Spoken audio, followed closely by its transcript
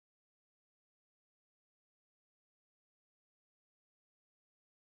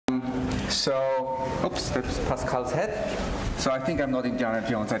So, oops, that's Pascal's head. So I think I'm not Indiana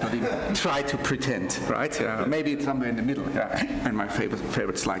Jones. I don't even try to pretend, right? Maybe it's somewhere in the middle, and my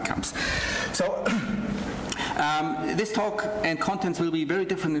favorite slide comes. So this talk and contents will be very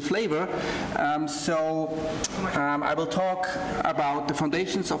different in flavor. I will talk about the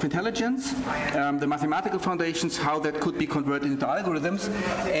foundations of intelligence, the mathematical foundations, how that could be converted into algorithms,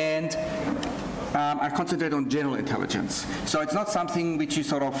 and I concentrate on general intelligence. So it's not something which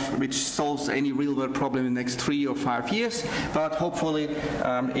solves any real-world problem in the next 3 or 5 years, but hopefully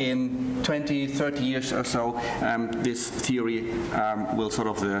in 20, 30 years or so, this theory will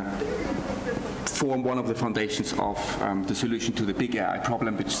form one of the foundations of the solution to the big AI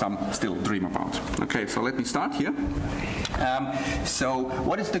problem, which some still dream about. Okay, so let me start here. So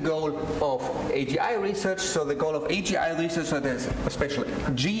what is the goal of AGI research? So the goal of AGI research, so there's a special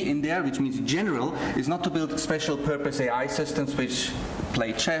G in there, which means general, is not to build special purpose AI systems which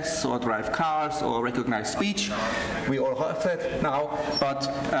play chess or drive cars or recognize speech. We all have that now, but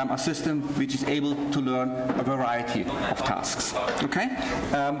a system which is able to learn a variety of tasks. Okay?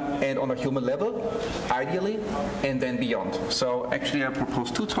 And on a human level, ideally, and then beyond. So actually I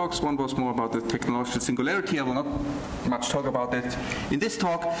proposed 2 talks. One was more about the technological singularity. I will not much talk about that in this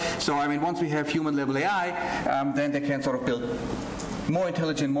talk. So I mean, once we have human level AI, then they can sort of build more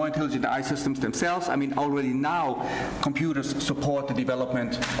intelligent AI systems themselves. I mean, already now, computers support the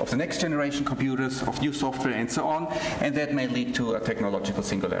development of the next generation computers, of new software, and so on, and that may lead to a technological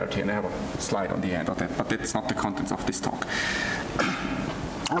singularity. And I have a slide on the end of that, but that's not the contents of this talk.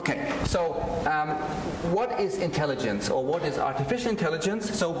 Okay, so what is intelligence, or what is artificial intelligence?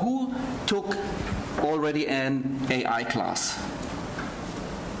 So who took already an AI class?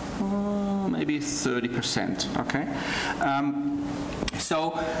 Maybe 30%, okay?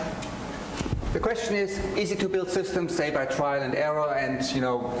 So the question is easy to build systems, say by trial and error, and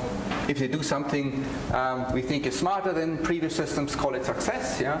if they do something we think is smarter than previous systems, call it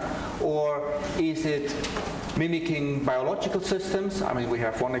success, yeah? Or is it mimicking biological systems? I mean, we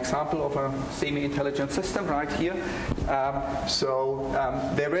have one example of a semi-intelligent system right here. There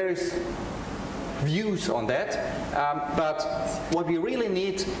are various views on that, but what we really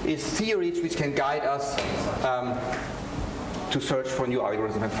need is theories which can guide us to search for new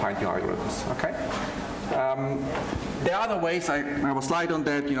algorithms and find new algorithms. Okay. There are other ways. I have a slide on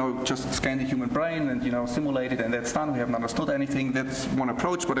that. Just scan the human brain and simulate it, and that's done. We haven't understood anything. That's one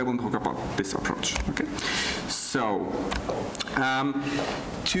approach, but I won't talk about this approach. Okay. So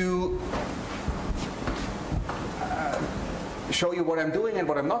to show you what I'm doing and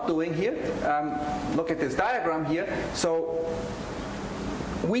what I'm not doing here, look at this diagram here. So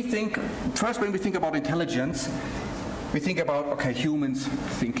we think first, when we think about intelligence, we think about, okay, humans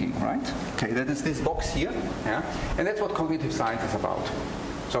thinking, right? Okay, that is this box here, yeah? And that's what cognitive science is about.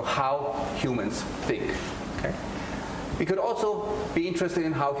 So how humans think, okay? We could also be interested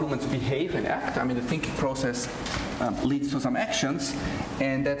in how humans behave and act. I mean, the thinking process leads to some actions,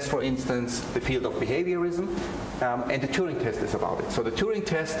 and that's, for instance, the field of behaviorism, and the Turing test is about it. So the Turing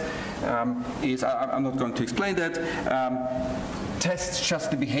test is, I'm not going to explain that, tests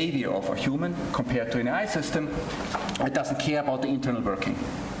just the behavior of a human compared to an AI system. It doesn't care about the internal working.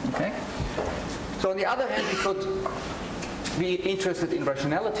 Okay? So on the other hand, we could be interested in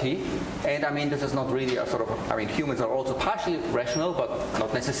rationality, and I mean, this is not really a sort of, I mean, humans are also partially rational, but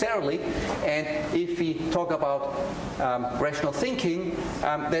not necessarily. And if we talk about rational thinking,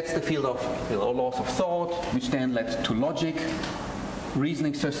 that's the field of laws of thought, which then led to logic,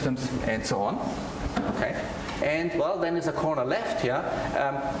 reasoning systems, and so on. Okay? And, well, then there's a corner left here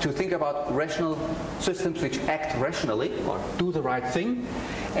to think about rational systems which act rationally or do the right thing.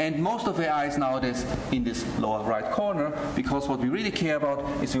 And most of AI is nowadays in this lower right corner, because what we really care about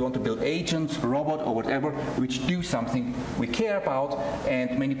is we want to build agents, robot or whatever, which do something we care about,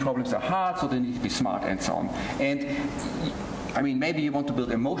 and many problems are hard, so they need to be smart and so on. And I mean, maybe you want to build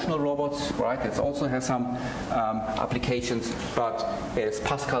emotional robots, right? That also has some applications, but as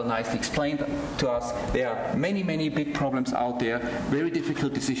Pascal nicely explained to us, there are many, many big problems out there, very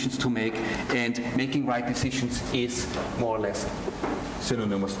difficult decisions to make, and making right decisions is more or less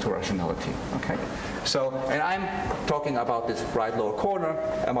synonymous to rationality, okay? So, and I'm talking about this right lower corner,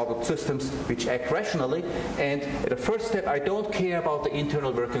 about systems which act rationally, and at the first step, I don't care about the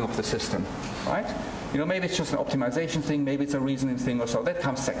internal working of the system, right? Maybe it's just an optimization thing, maybe it's a reasoning thing or so. That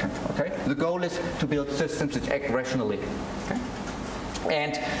comes second, okay? The goal is to build systems which act rationally, okay?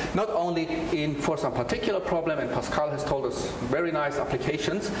 And not only for some particular problem, and Pascal has told us very nice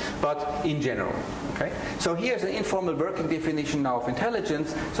applications, but in general, okay? So here's an informal working definition now of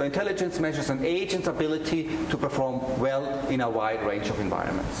intelligence. So intelligence measures an agent's ability to perform well in a wide range of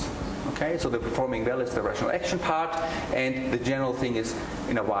environments. Okay, so the performing well is the rational action part, and the general thing is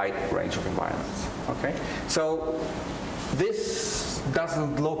in a wide range of environments. Okay, so this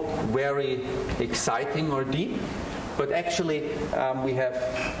doesn't look very exciting or deep, but actually we have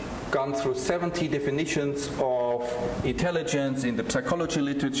gone through 70 definitions of intelligence in the psychology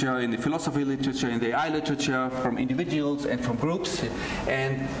literature, in the philosophy literature, in the AI literature, from individuals and from groups,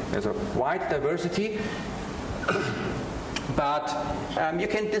 and there's a wide diversity. But you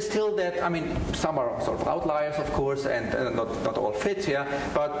can distill that. I mean, some are sort of outliers, of course, and not all fit, yeah,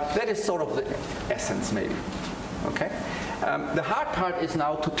 but that is sort of the essence, maybe. Okay? The hard part is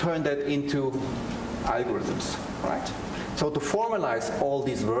now to turn that into algorithms, right? So to formalize all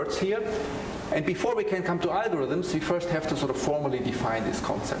these words here, and before we can come to algorithms, we first have to sort of formally define these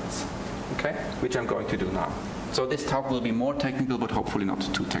concepts, okay? Which I'm going to do now. So this talk will be more technical, but hopefully not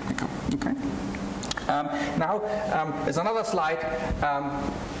too technical, okay? Now, there's another slide,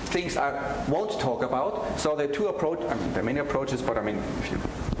 things I won't talk about. So there are two approaches, I mean, there are many approaches, but I mean, if you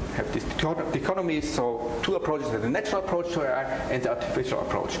have these dichotomies, so two approaches, the natural approach to AI and the artificial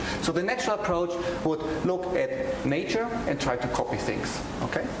approach. So the natural approach would look at nature and try to copy things,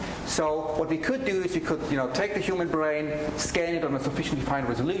 okay? So what we could do is we could, take the human brain, scan it on a sufficiently fine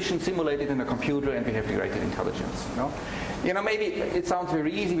resolution, simulate it in a computer, and we have integrated intelligence. Maybe it sounds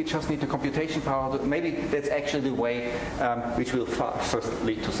very easy. We just need the computation power. Maybe that's actually the way which will first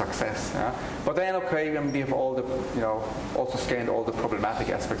lead to success. Yeah? But then, okay, we have all the, also scanned all the problematic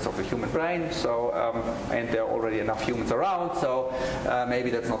aspects of the human brain. So, and there are already enough humans around. So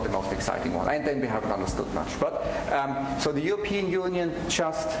maybe that's not the most exciting one. And then we haven't understood much. But so the European Union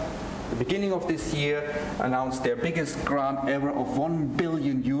just the beginning of this year announced their biggest grant ever of €1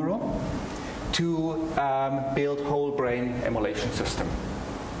 billion to build whole brain emulation system,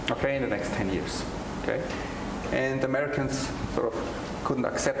 okay, in the next 10 years, okay? And the Americans sort of couldn't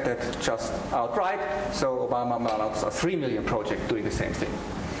accept that just outright, so Obama announced a $3 million project doing the same thing.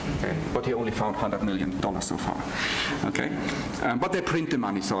 Okay. But he only found $100 million so far. Okay, but they print the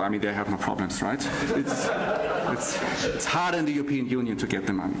money, so I mean they have no problems, right? It's hard in the European Union to get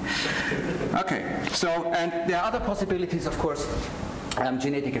the money. Okay, so and there are other possibilities, of course.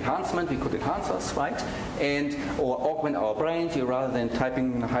 Genetic enhancement, we could enhance us, right? And or augment our brains. Rather than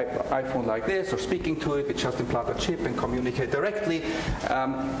typing in an iPhone like this or speaking to it, we just implant a chip and communicate directly.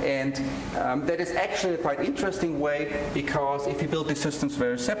 That is actually a quite interesting way, because if we build these systems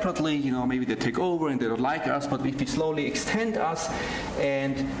very separately, maybe they take over and they don't like us. But if we slowly extend us,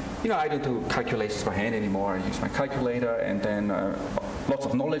 and I don't do calculations by hand anymore. I use my calculator, and then lots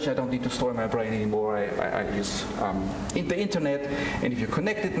of knowledge I don't need to store in my brain anymore. I use the internet. And if you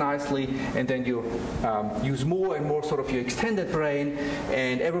connect it nicely, and then you use more and more sort of your extended brain,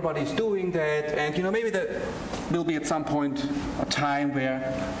 and everybody's doing that, and maybe there will be at some point a time where,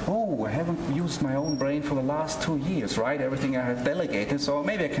 I haven't used my own brain for the last 2 years, right? Everything I have delegated, so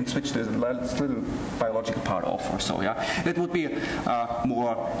maybe I can switch this little biological part off or so, yeah? It would be a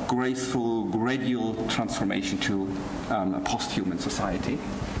more graceful, gradual transformation to a post-human society.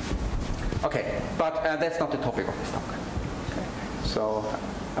 Okay, but that's not the topic of this talk. So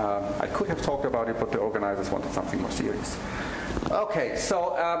I could have talked about it, but the organizers wanted something more serious. Okay,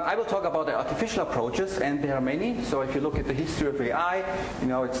 so I will talk about the artificial approaches, and there are many. So if you look at the history of AI,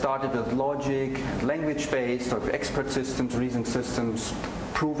 it started with logic, language-based, so expert systems, reasoning systems,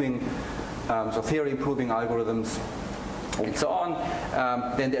 so theory-improving algorithms, and so on.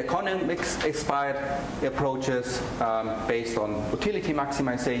 Then the economics-inspired approaches based on utility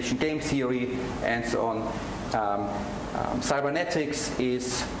maximization, game theory, and so on. Cybernetics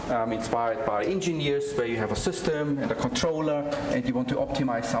is inspired by engineers, where you have a system and a controller, and you want to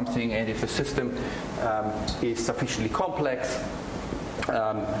optimize something, and if the system is sufficiently complex,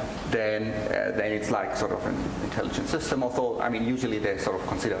 then it's like sort of an intelligent system. Although, I mean, usually they sort of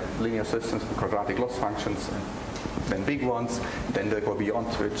consider linear systems, quadratic loss functions, and then big ones. Then they go beyond,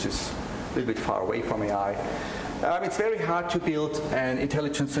 which is a little bit far away from AI. It's very hard to build an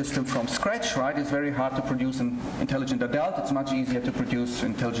intelligent system from scratch, right? It's very hard to produce an intelligent adult. It's much easier to produce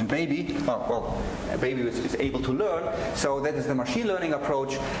an intelligent baby. A baby is able to learn. So that is the machine learning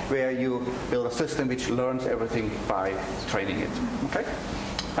approach, where you build a system which learns everything by training it. Okay?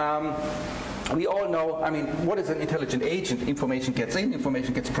 We all know, I mean, what is an intelligent agent? Information gets in,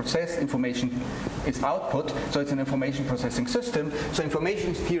 information gets processed, information is output, so it's an information processing system. So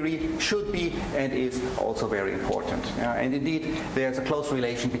information theory should be and is also very important. And indeed, there's a close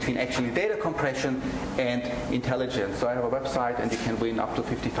relation between actually data compression and intelligence. So I have a website, and you can win up to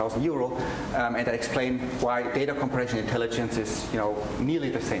 €50,000, and I explain why data compression and intelligence is, nearly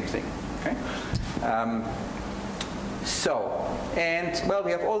the same thing. Okay? So, and well,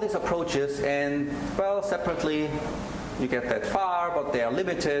 we have all these approaches, and well, separately you get that far, but they are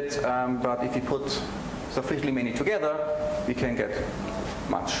limited. But if you put sufficiently many together, we can get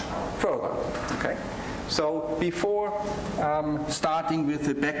much further. Okay. So before starting with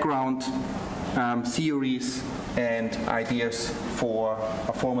the background theories and ideas for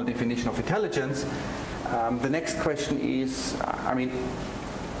a formal definition of intelligence, the next question is, I mean,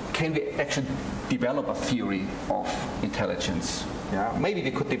 can we actually develop a theory of intelligence? Yeah, maybe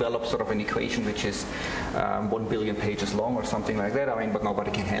we could develop sort of an equation which is 1 billion pages long or something like that. I mean, but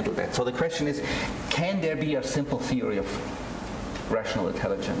nobody can handle that. So the question is, can there be a simple theory of rational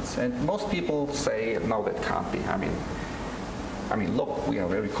intelligence? And most people say, no, that can't be. I mean, look, we are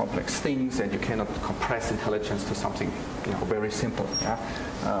very complex things, and you cannot compress intelligence to something, very simple. Yeah?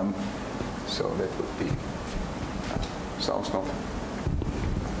 So that would be sounds not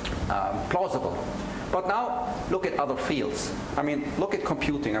plausible. But now look at other fields. I mean, look at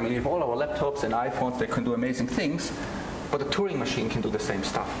computing. I mean, we have all our laptops and iPhones, they can do amazing things, but the Turing machine can do the same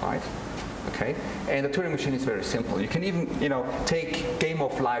stuff, right? Okay, and the Turing machine is very simple. You can even, take Game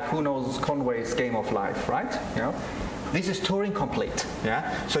of Life. Who knows Conway's Game of Life, right? This is Turing complete.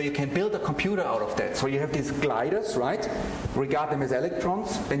 Yeah. So you can build a computer out of that. So you have these gliders, right? Regard them as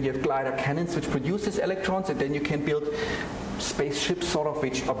electrons. Then you have glider cannons which produce these electrons, and then you can build spaceships sort of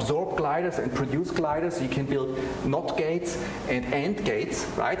which absorb gliders and produce gliders. You can build NOT gates and AND gates,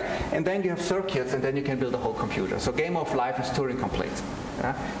 right? And then you have circuits, and then you can build a whole computer. So Game of Life is Turing complete.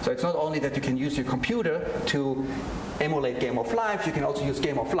 Yeah? So it's not only that you can use your computer to emulate Game of Life, you can also use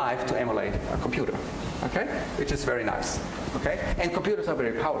Game of Life to emulate a computer. Okay? Which is very nice. Okay? And computers are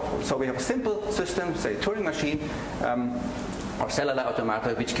very powerful. So we have a simple system, say Turing machine, or cellular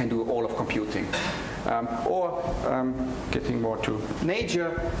automata, which can do all of computing. Getting more to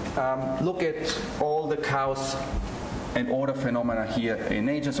nature, look at all the chaos and order phenomena here in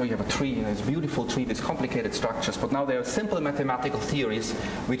nature. So you have a tree, this beautiful tree, these complicated structures, but now there are simple mathematical theories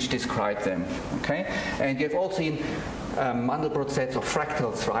which describe them. Okay? And you've all seen Mandelbrot sets of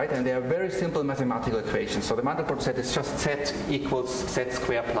fractals, right? And they are very simple mathematical equations. So the Mandelbrot set is just z equals z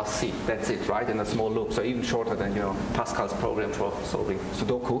squared plus c. That's it, right? In a small loop, so even shorter than Pascal's program for solving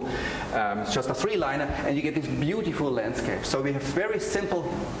Sudoku. It's just a three-liner, and you get this beautiful landscape. So we have very simple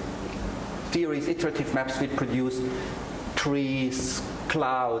theories, iterative maps which produce trees,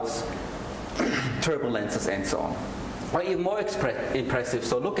 clouds, turbulences, and so on. Or even more impressive,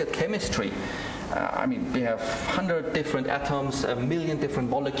 so look at chemistry. I mean, we have 100 different atoms, 1 million different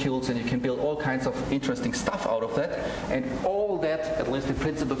molecules, and you can build all kinds of interesting stuff out of that. And all that, at least in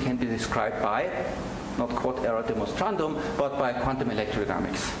principle, can be described by, not quod erat demonstrandum, but by quantum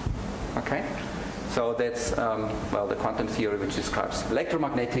electrodynamics. Okay? So that's, the quantum theory which describes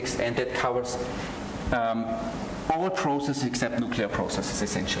electromagnetics, and that covers all processes except nuclear processes,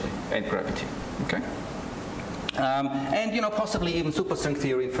 essentially, and gravity. Okay? And possibly even superstring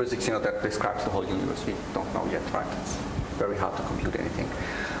theory in physics, that describes the whole universe. We don't know yet, right? It's very hard to compute anything.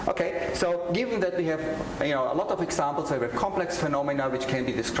 Okay, so given that we have a lot of examples, so we have complex phenomena which can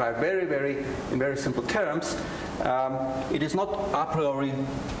be described in very simple terms, it is not a priori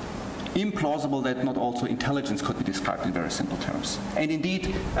implausible that not also intelligence could be described in very simple terms. And indeed,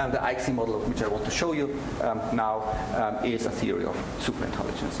 the Eichsy model, which I want to show you now, is a theory of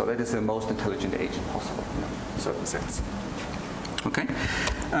superintelligence. So that is the most intelligent agent possible in a certain sense. Okay?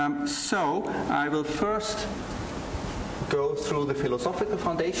 So I will first go through the philosophical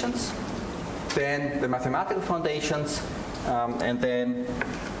foundations, then the mathematical foundations, and then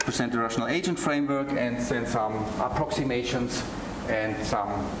present the rational agent framework, and then some approximations and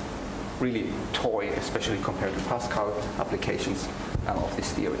some really toy, especially compared to Pascal, applications of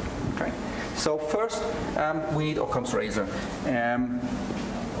this theory. Okay. So first, we need Occam's razor.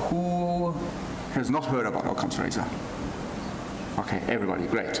 Who has not heard about Occam's razor? Okay, everybody,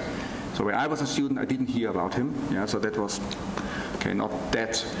 great. So when I was a student, I didn't hear about him. Yeah, so that was not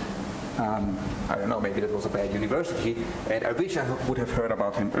that. I don't know, maybe that was a bad university, and I wish I would have heard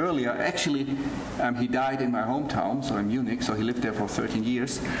about him earlier. Actually, he died in my hometown, so in Munich, so he lived there for 13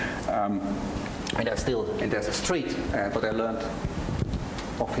 years. And there's a street, but I learned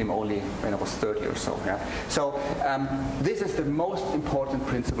of him only when I was 30 or so. Yeah? So this is the most important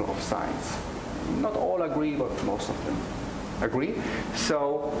principle of science. Not all agree, but most of them agree.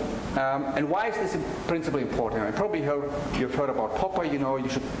 So, and why is this principle important? I probably you've heard about Popper, you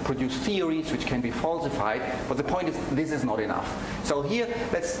should produce theories which can be falsified, but the point is this is not enough. So here,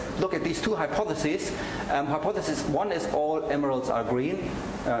 let's look at these two hypotheses. Hypothesis one is all emeralds are green.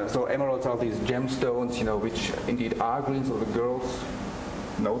 So emeralds are these gemstones, which indeed are green, so the girls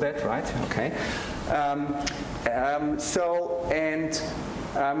know that, right? Okay.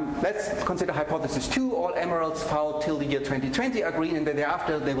 Let's consider hypothesis 2. All emeralds found till the year 2020 are green, and then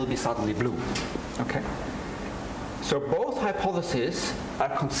thereafter they will be suddenly blue. Okay. So both hypotheses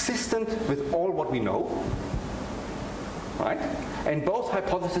are consistent with all what we know, right? And both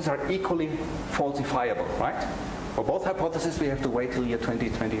hypotheses are equally falsifiable, right? For both hypotheses, we have to wait till year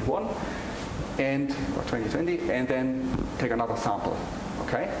 2021 or 2020, and then take another sample.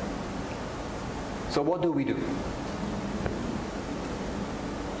 Okay. So what do we do?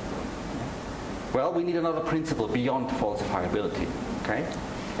 Well, we need another principle beyond falsifiability. Okay.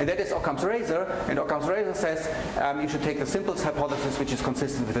 And that is Occam's razor, and Occam's razor says you should take the simplest hypothesis which is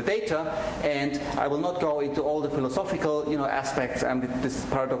consistent with the data, and I will not go into all the philosophical aspects, and this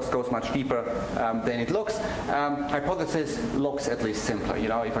paradox goes much deeper than it looks. Hypothesis looks at least simpler,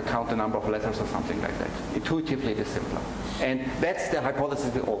 if I count the number of letters or something like that. Intuitively it is simpler. And that's the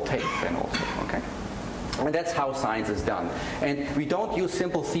hypothesis we all take then also, okay? And that's how science is done. And we don't use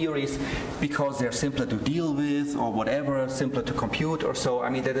simple theories because they're simpler to deal with or whatever, simpler to compute or so. I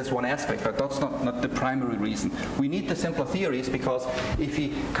mean, that is one aspect, but that's not the primary reason. We need the simpler theories because if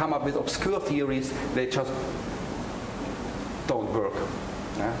we come up with obscure theories, they just don't work.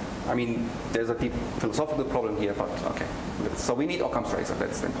 Yeah? I mean, there's a deep philosophical problem here, but okay. So we need Occam's razor.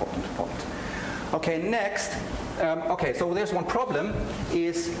 That's the important point. Okay, next. So there's one problem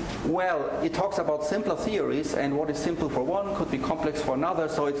is, well, it talks about simpler theories, and what is simple for one could be complex for another,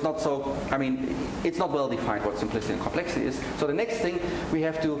 so it's not so, it's not well defined what simplicity and complexity is. So the next thing, we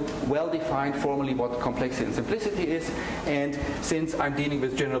have to well define formally what complexity and simplicity is, and since I'm dealing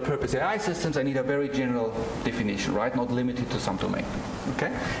with general purpose AI systems, I need a very general definition, right? Not limited to some domain.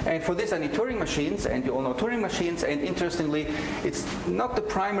 Okay? And for this I need Turing machines, and you all know Turing machines, and interestingly, it's not the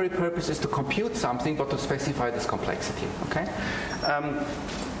primary purpose is to compute something, but to specify this complexity. Okay?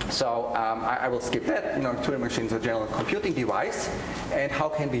 I will skip that. Turing machines are a general computing device, and how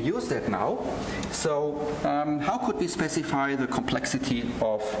can we use that now? So how could we specify the complexity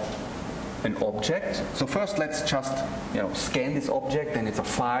of an object? So first let's just scan this object, and it's a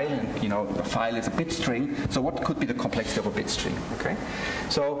file, and the file is a bit string. So what could be the complexity of a bit string? Okay?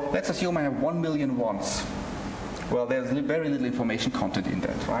 So let's assume I have 1 million ones. Well, there's very little information content in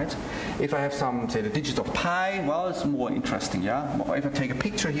that, right? If I have some, say, the digits of pi, well, it's more interesting, yeah? If I take a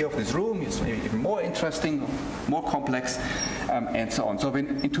picture here of this room, it's maybe even more interesting, more complex, and so on. So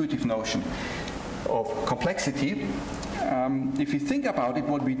an intuitive notion of complexity. If you think about it,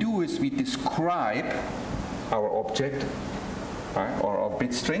 what we do is we describe our object, or a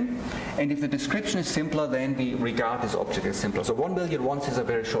bit string, and if the description is simpler, then we regard this object as simpler. So 1 million ones is a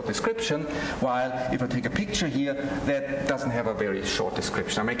very short description, while if I take a picture here, that doesn't have a very short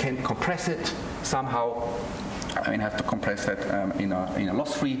description. I can compress it somehow. I have to compress that in a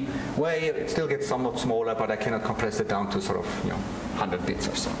loss-free way. It still gets somewhat smaller, but I cannot compress it down to sort of 100 bits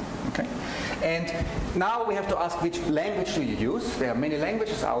or so. Okay. And now we have to ask, which language do you use? There are many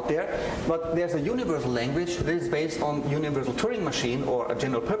languages out there, but there's a universal language that is based on universal Turing machine or a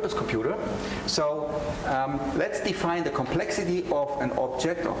general purpose computer. So let's define the complexity of an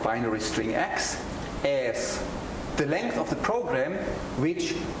object of binary string x as the length of the program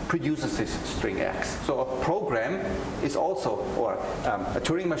which produces this string x. So a program is also, or a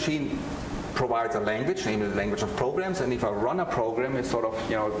Turing machine provides a language, namely the language of programs, and if I run a program, it's sort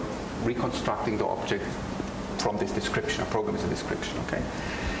of reconstructing the object from this description. A program is a description, okay?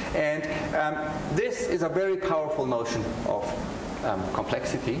 And this is a very powerful notion of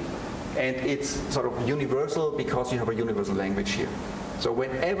complexity, and it's sort of universal because you have a universal language here. So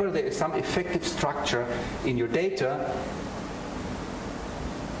whenever there is some effective structure in your data,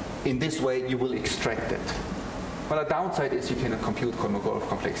 in this way you will extract it. Well, a downside is you cannot compute Kolmogorov of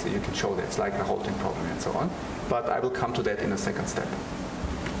complexity. You can show that it's like the halting problem and so on. But I will come to that in a second step.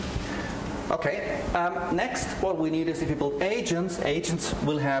 Okay, next what we need is if you build agents, agents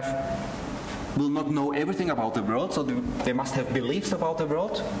will not know everything about the world, so they must have beliefs about the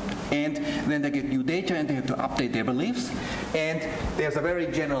world, and then they get new data and they have to update their beliefs. And there's a very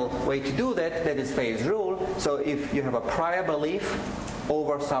general way to do that, that is Bayes' rule. So if you have a prior belief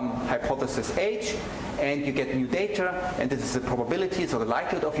over some hypothesis H, and you get new data, and this is the probability, so the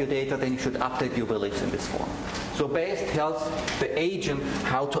likelihood of your data, then you should update your beliefs in this form. So Bayes tells the agent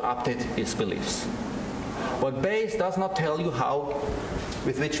how to update its beliefs. But Bayes does not tell you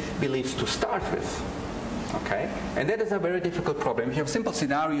with which beliefs to start with. Okay? And that is a very difficult problem. If you have a simple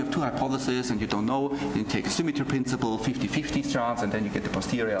scenario of two hypotheses and you don't know, you take a symmetry principle, 50-50 chance, and then you get the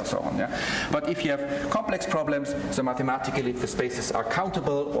posterior and so on. Yeah? But if you have complex problems, so mathematically if the spaces are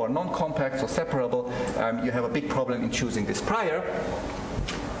countable or non-compact or separable, you have a big problem in choosing this prior.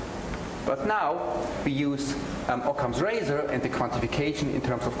 But now we use Occam's razor and the quantification in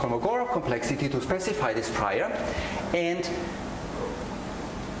terms of Kolmogorov complexity to specify this prior. And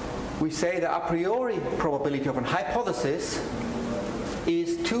we say the a priori probability of an hypothesis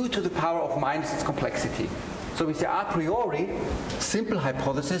is 2 to the power of minus its complexity. So we say a priori, simple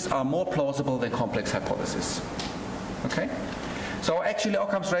hypotheses are more plausible than complex hypotheses. Okay? So actually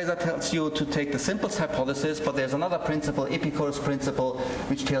Occam's razor tells you to take the simplest hypothesis, but there's another principle, Epicurus principle,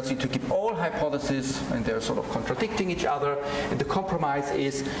 which tells you to keep all hypotheses, and they're sort of contradicting each other. And the compromise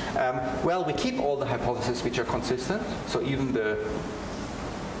is, well, we keep all the hypotheses which are consistent, so even the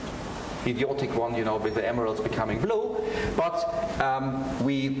idiotic one, you know, with the emeralds becoming blue, but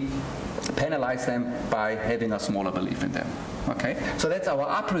we penalize them by having a smaller belief in them. Okay? So that's our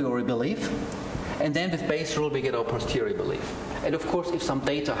a priori belief. And then with Bayes' rule, we get our posteriori belief. And of course, if some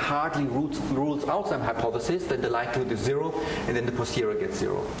data hardly rules out some hypothesis, then the likelihood is 0, and then the posterior gets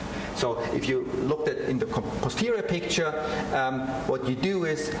 0. So if you looked at in the posterior picture, what you do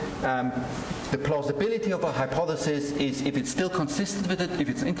is the plausibility of a hypothesis is if it's still consistent with it, if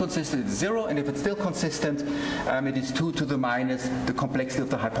it's inconsistent, it's 0, and if it's still consistent, it is 2 to the minus the complexity of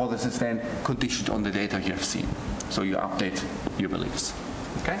the hypothesis then conditioned on the data you have seen. So you update your beliefs.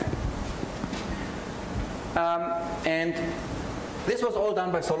 Okay? And this was all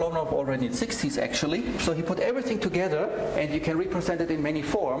done by Solomonov already in the 60s, actually. So he put everything together, and you can represent it in many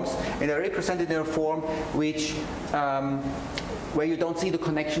forms. And I represent it in a form which, where you don't see the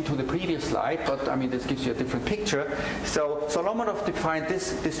connection to the previous slide, but I mean, this gives you a different picture. So Solomonov defined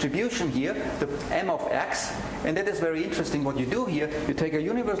this distribution here, the M of X, and that is very interesting. What you do here, you take a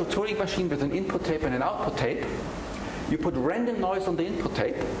universal Turing machine with an input tape and an output tape. You put random noise on the input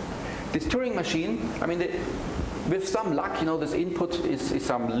tape. This Turing machine, I mean, with some luck, you know, this input is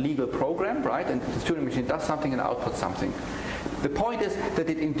some legal program, right? And this Turing machine does something and outputs something. The point is that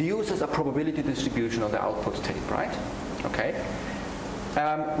it induces a probability distribution on the output tape, right? Okay?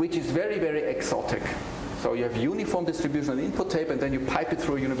 Which is very, very exotic. So you have uniform distribution on the input tape, and then you pipe it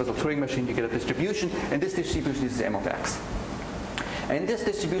through a universal Turing machine, you get a distribution, and this distribution is M of X. And this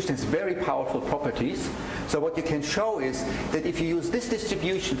distribution has very powerful properties. So what you can show is that if you use this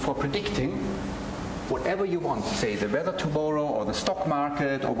distribution for predicting whatever you want, say the weather tomorrow or the stock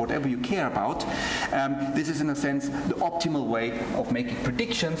market or whatever you care about, this is in a sense the optimal way of making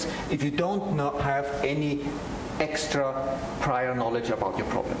predictions if you don't have any extra prior knowledge about your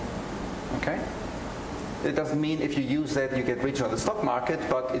problem. Okay? It doesn't mean if you use that you get rich on the stock market,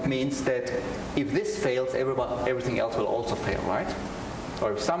 but it means that if this fails, everything else will also fail, right?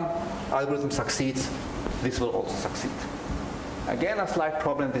 Or if some algorithm succeeds, this will also succeed. Again, a slight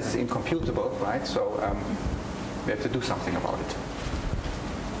problem, this is incomputable, right? So we have to do something about it.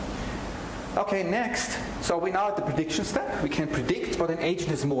 Okay, next. So we're now at the prediction step. We can predict, but an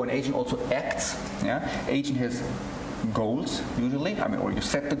agent is more. An agent also acts. Yeah? Agent has goals, usually. I mean, or you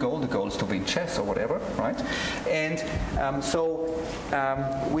set the goal is to win chess or whatever, right? And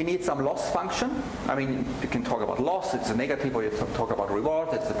we need some loss function. I mean, you can talk about loss, it's a negative, or you talk about reward,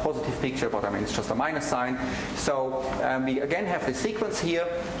 it's a positive picture, but I mean, it's just a minus sign. So we again have the sequence here,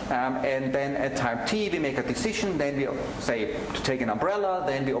 and then at time t, we make a decision, then we say to take an umbrella,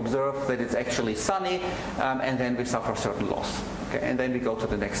 then we observe that it's actually sunny, and then we suffer certain loss. Okay? And then we go to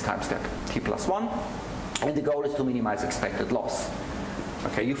the next time step, t+1. And the goal is to minimize expected loss.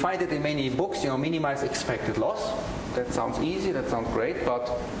 Okay, you find it in many books, you know, minimize expected loss. That sounds easy, that sounds great, but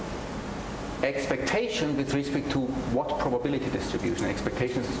expectation with respect to what probability distribution?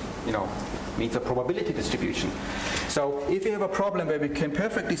 Expectations, you know, means a probability distribution. So if you have a problem where we can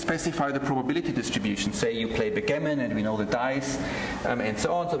perfectly specify the probability distribution, say you play backgammon and we know the dice and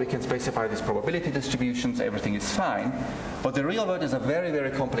so on, so we can specify these probability distributions, everything is fine. But the real world is a very,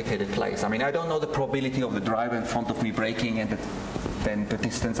 very complicated place. I mean, I don't know the probability of the driver in front of me braking and then the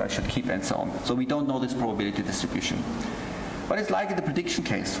distance I should keep and so on. So we don't know this probability distribution. But it's like in the prediction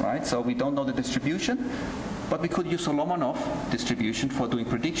case, right? So we don't know the distribution, but we could use Solomonov distribution for doing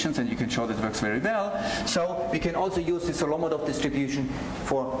predictions, and you can show that it works very well. So we can also use the Solomonov distribution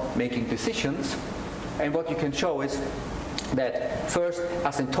for making decisions. And what you can show is that first,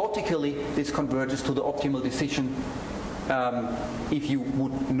 asymptotically, this converges to the optimal decision if you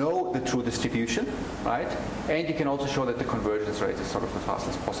would know the true distribution, right? And you can also show that the convergence rate is sort of the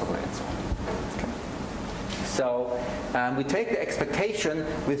fastest possible and so on. Okay. So we take the expectation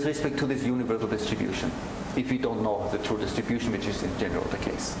with respect to this universal distribution, if we don't know the true distribution, which is in general the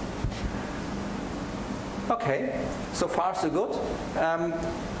case. Okay, so far so good.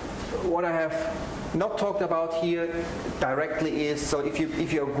 what I have not talked about here directly is, so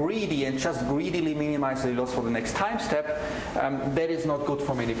if you're greedy and just greedily minimize the loss for the next time step, that is not good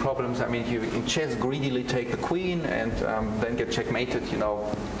for many problems. I mean, if you in chess greedily take the queen and then get checkmated, you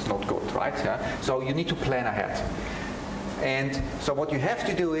know, it's not good, right? Yeah? So you need to plan ahead. And so what you have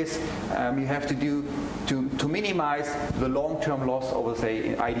to do is you have to do to minimize the long-term loss over,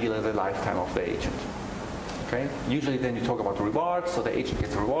 say, ideally the lifetime of the agent. Okay? Usually then you talk about rewards, so the agent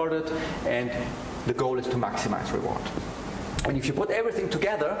gets rewarded, and the goal is to maximize reward. And if you put everything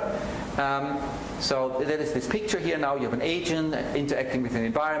together, so that is this picture here now, you have an agent interacting with an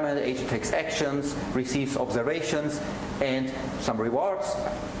environment, the agent takes actions, receives observations, and some rewards.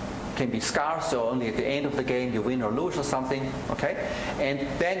 Can be scarce, so only at the end of the game you win or lose or something, okay? And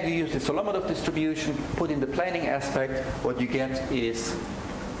then you use the Solomonov distribution, put in the planning aspect, what you get is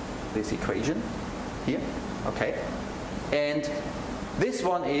this equation here, okay? And this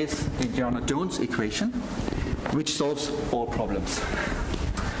one is the Jones equation, which solves all problems.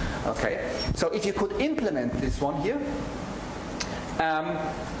 Okay, so if you could implement this one here,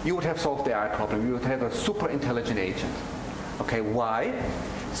 you would have solved the AI problem. You would have a super intelligent agent. Okay, why?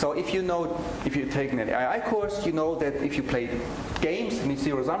 So if you know, if you're taking an AI course, you know that if you play games,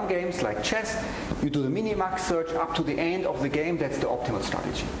 zero-sum games like chess, you do the minimax search up to the end of the game. That's the optimal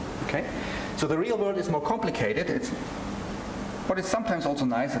strategy. Okay, so the real world is more complicated. But it's sometimes also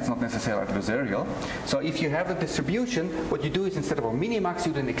nice, it's not necessarily adversarial. So if you have a distribution, what you do is instead of a minimax,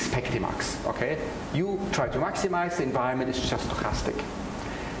 you do an expectimax. Okay? You try to maximize, the environment is just stochastic.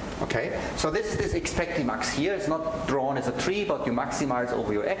 Okay? So this is this expectimax here. It's not drawn as a tree, but you maximize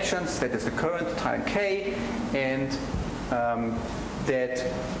over your actions. That is the current time k, and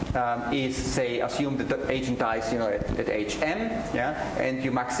that is, say, assume that the agent dies, you know, at age m, yeah, and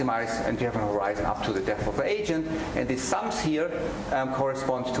you maximize, and you have an horizon up to the death of the agent, and these sums here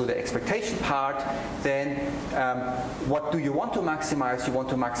correspond to the expectation part. Then what do you want to maximize? You want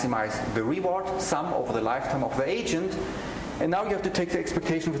to maximize the reward sum over the lifetime of the agent. And now you have to take the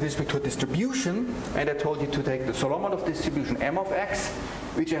expectation with respect to a distribution, and I told you to take the Solomonov distribution m of x,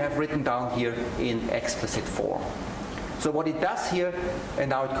 which I have written down here in explicit form. So what it does here,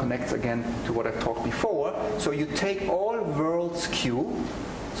 and now it connects again to what I talked before, so you take all worlds Q,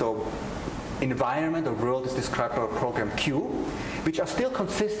 so environment or world is described by a program Q, which are still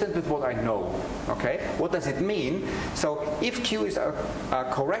consistent with what I know. Okay? What does it mean? So if Q is a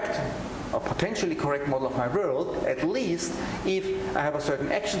correct, a potentially correct model of my world, at least if I have a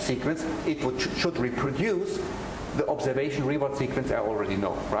certain action sequence, it should reproduce the observation reward sequence I already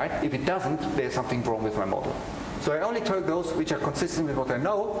know, right? If it doesn't, there's something wrong with my model. So I only take those which are consistent with what I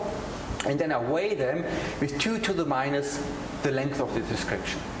know, and then I weigh them with 2 to the minus the length of the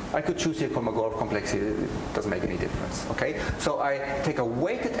description. I could choose here Kolmogorov complexity, it doesn't make any difference, okay? So I take a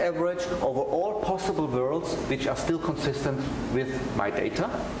weighted average over all possible worlds which are still consistent with my data,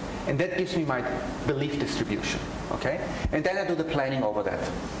 and that gives me my belief distribution, okay? And then I do the planning over that,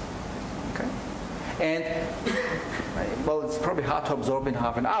 okay? And, well, it's probably hard to absorb in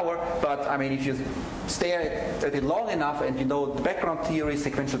half an hour, but I mean, if you stare at it long enough and you know the background theory,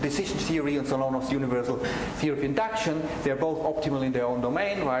 sequential decision theory, and Solomonov's universal theory of induction, they're both optimal in their own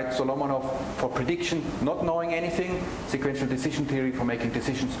domain, right? Solomonov for prediction, not knowing anything, sequential decision theory for making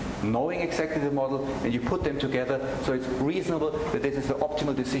decisions, knowing exactly the model, and you put them together, so it's reasonable that this is the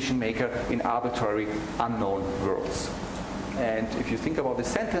optimal decision maker in arbitrary, unknown worlds. And if you think about this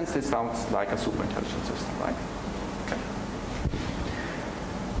sentence, this sounds like a super intelligent system, right?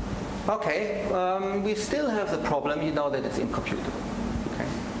 Okay, we still have the problem, you know, that it's incomputable. Okay?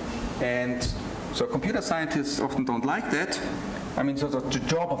 And so computer scientists often don't like that. I mean, so the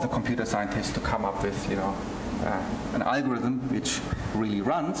job of the computer scientist to come up with, you know, an algorithm which really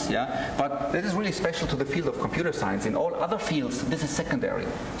runs, yeah. But that is really special to the field of computer science. In all other fields, this is secondary.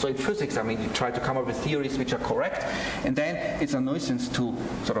 So in physics, I mean, you try to come up with theories which are correct, and then it's a nuisance to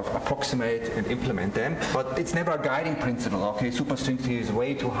sort of approximate and implement them. But it's never a guiding principle. Okay, superstring theory is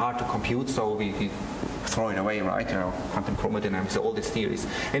way too hard to compute, so we throw it away, right? You know, quantum chromodynamics, all these theories.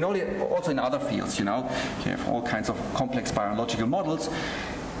 And also in other fields, you know, you have all kinds of complex biological models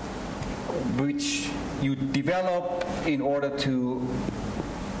which you develop in order to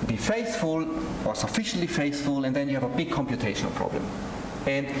be faithful or sufficiently faithful, and then you have a big computational problem.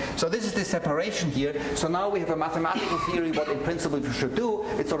 And so this is the separation here. So now we have a mathematical theory what in principle we should do.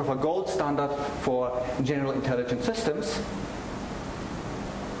 It's sort of a gold standard for general intelligent systems.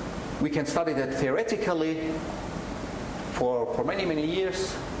 We can study that theoretically for many, many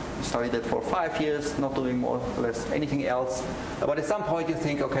years. study that for 5 years, not doing more or less anything else. But at some point you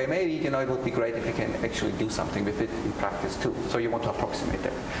think, okay, maybe it would be great if you can actually do something with it in practice too. So you want to approximate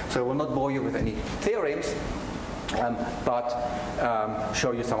that. So I will not bore you with any theorems, but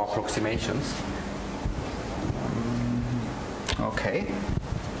show you some approximations. Okay.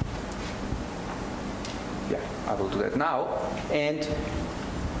 Yeah, I will do that now. And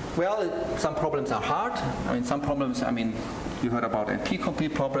well, some problems are hard. Some problems, you heard about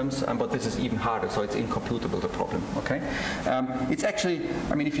NP-complete problems, but this is even harder, so it's incomputable, the problem, okay? It's actually,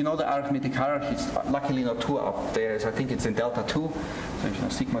 if you know the arithmetic hierarchy, it's luckily not 2 up there, so I think it's in delta 2, so if you know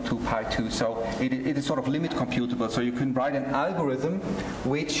sigma 2, pi 2, so it is sort of limit computable, so you can write an algorithm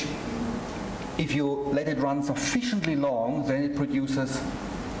which, if you let it run sufficiently long, then it produces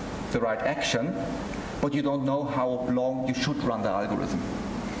the right action, but you don't know how long you should run the algorithm.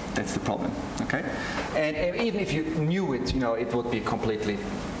 That's the problem, okay? And even if you knew it, it would be completely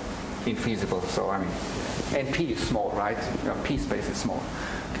infeasible. So, and P is small, right? P space is small.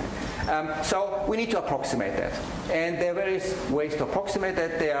 Okay. So we need to approximate that. And there are various ways to approximate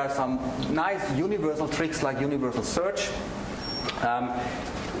that. There are some nice universal tricks like universal search.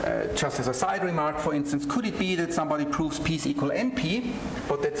 Just as a side remark, for instance, could it be that somebody proves P is equal NP,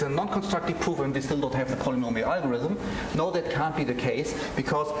 but that's a non-constructive proof and we still don't have the polynomial algorithm? No, that can't be the case,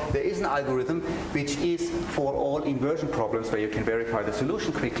 because there is an algorithm which is for all inversion problems where you can verify the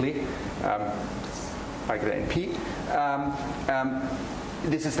solution quickly, like the NP.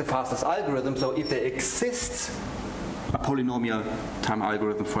 This is the fastest algorithm, so if there exists a polynomial time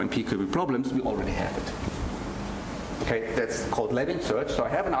algorithm for NP-cubic problems, we already have it. Okay, that's called Levin search. So I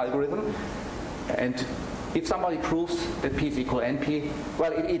have an algorithm, and if somebody proves that P is equal NP,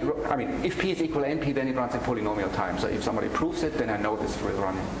 well, if P is equal NP, then it runs in polynomial time. So if somebody proves it, then I know this will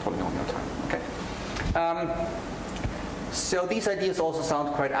run in polynomial time. Okay. So these ideas also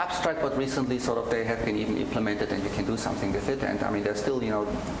sound quite abstract, but recently they have been even implemented, and you can do something with it. And there's still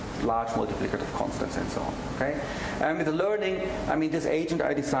large multiplicative constants and so on. Okay. With the learning, this agent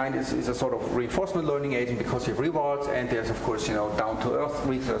I designed is a sort of reinforcement learning agent because you have rewards, and there's of course down to earth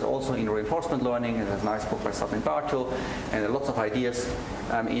research also in reinforcement learning. And there's a nice book by Sabin Barto, and there are lots of ideas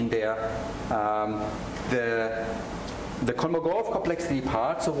in there. The Kolmogorov complexity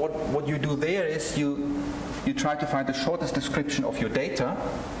part. So what you do there is you try to find the shortest description of your data,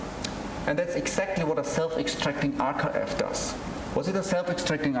 and that's exactly what a self-extracting archive does. Was it a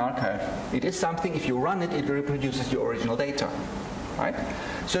self-extracting archive? It is something, if you run it, it reproduces your original data, right?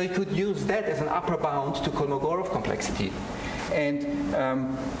 So you could use that as an upper bound to Kolmogorov complexity. And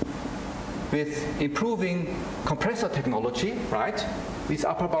with improving compressor technology, right, these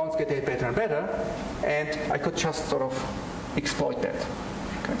upper bounds get better and better, and I could just sort of exploit that.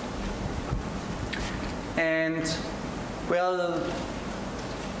 Okay. And, well,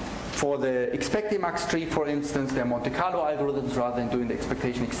 for the expectimax tree, for instance, there are Monte Carlo algorithms rather than doing the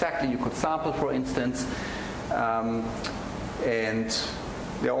expectation exactly. You could sample, for instance, and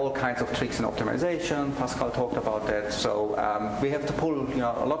there are all kinds of tricks in optimization. Pascal talked about that. So we have to pull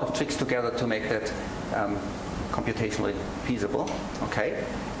a lot of tricks together to make that computationally feasible. Okay,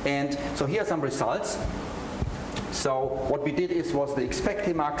 and so here are some results. So what we did was the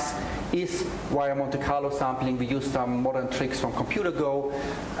expectimax is via Monte Carlo sampling. We used some modern tricks from ComputerGo,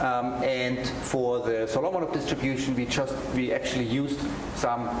 and for the Solomonov distribution, we actually used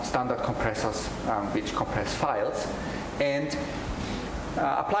some standard compressors which compress files, and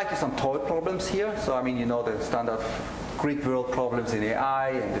applied to some toy problems here. So the standard grid world problems in AI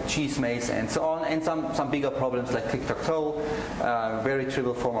and the cheese maze and so on, and some bigger problems like tic-tac-toe, very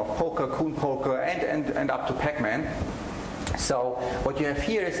trivial form of poker, coon poker, and up to Pac-Man. So what you have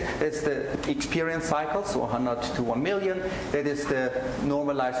here is the experience cycle, so 100 to 1 million. That is the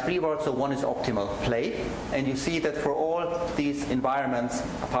normalized reward, so 1 is optimal play. And you see that for all these environments,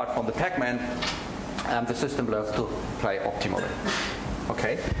 apart from the Pac-Man, the system learns to play optimally.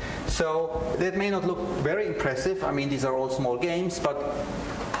 Okay, so that may not look very impressive. These are all small games, but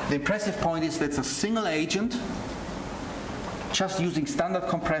the impressive point is that it's a single agent, just using standard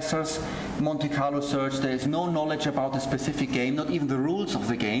compressors, Monte Carlo search. There is no knowledge about the specific game, not even the rules of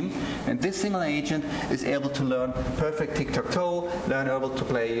the game. And this single agent is able to learn perfect tic-tac-toe, able to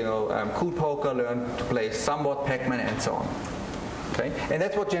play, cool poker, learn to play somewhat Pac-Man, and so on. Okay? And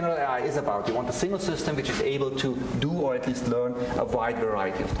that's what general AI is about. You want a single system which is able to do or at least learn a wide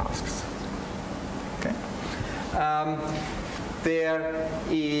variety of tasks. Okay? There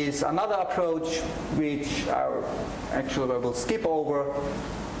is another approach which actually I will skip over.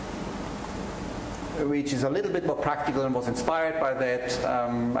 which is a little bit more practical and was inspired by that.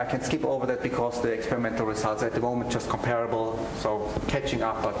 I can skip over that because the experimental results at the moment just comparable, so catching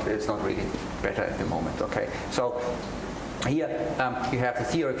up, but it's not really better at the moment. Okay, so here you have the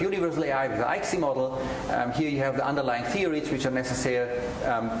theory of universal AI with the IXI model. Here you have the underlying theories which are necessary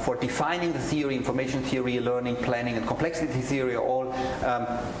for defining the theory. Information theory, learning, planning, and complexity theory are all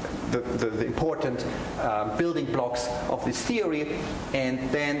the important building blocks of this theory.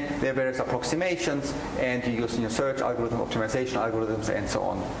 And then there are various approximations, and you use your search algorithm, optimization algorithms, and so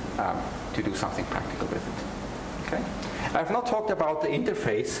on to do something practical with it. Okay. I've not talked about the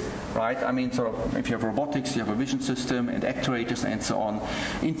interface, right? I mean, sort of, if you have robotics, you have a vision system and actuators and so on.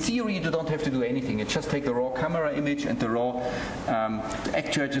 In theory, you don't have to do anything. You just take the raw camera image and the raw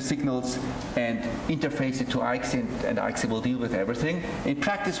actuator signals and interface it to IXI, and IXI will deal with everything. In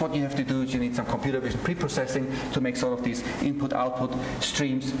practice, what you have to do is you need some computer vision pre-processing to make sort of these input-output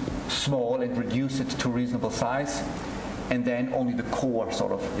streams small and reduce it to reasonable size. And then only the core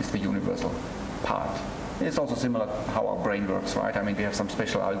sort of is the universal part. It's also similar to how our brain works, right? I mean, we have some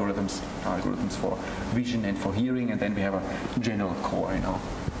special algorithms for vision and for hearing, and then we have a general core in our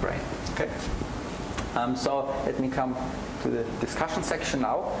brain. Okay. So let me come to the discussion section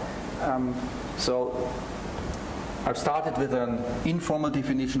now. So I've started with an informal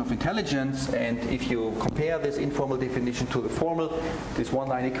definition of intelligence, and if you compare this informal definition to the formal, this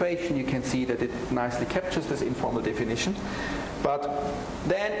one-line equation, you can see that it nicely captures this informal definition. But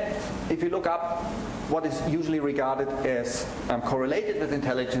then, if you look up what is usually regarded as correlated with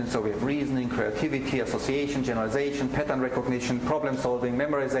intelligence, so we have reasoning, creativity, association, generalization, pattern recognition, problem solving,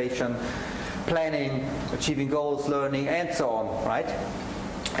 memorization, planning, achieving goals, learning, and so on, right?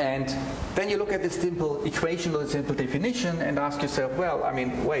 And then you look at this simple equation or the simple definition and ask yourself, well, I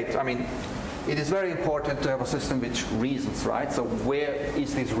mean, wait, I mean, it is very important to have a system which reasons, right? So where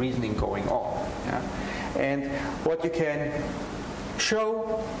is this reasoning going on? Yeah? And what you can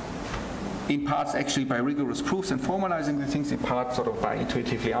show in parts actually by rigorous proofs and formalizing the things, in part sort of by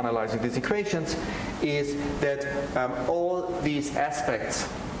intuitively analyzing these equations, is that all these aspects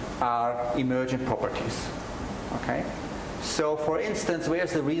are emergent properties. Okay? So for instance,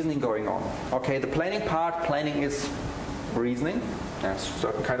 where's the reasoning going on? Okay, the planning part, planning is reasoning, a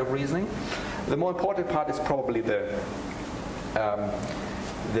certain kind of reasoning. The more important part is probably the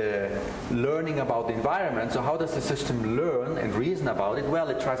learning about the environment. So how does the system learn and reason about it? Well,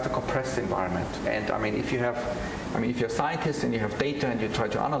 it tries to compress the environment. And I mean, if you're a scientist and you have data and you try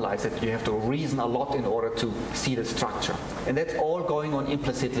to analyze it, you have to reason a lot in order to see the structure. And that's all going on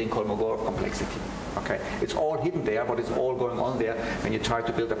implicitly in Kolmogorov complexity. Okay, it's all hidden there, but it's all going on there. When you try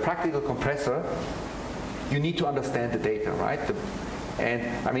to build a practical compressor, you need to understand the data, right?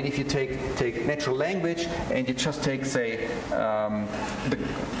 And I mean, if you take natural language and you just take, say,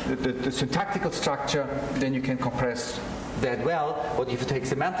 the syntactical structure, then you can compress that well. But if you take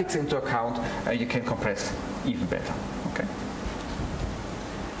semantics into account, you can compress even better. Okay.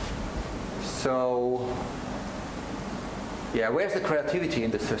 So, yeah, where's the creativity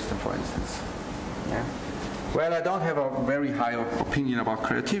in the system, for instance? Yeah. Well, I don't have a very high opinion about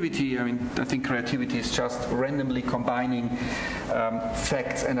creativity. I mean, I think creativity is just randomly combining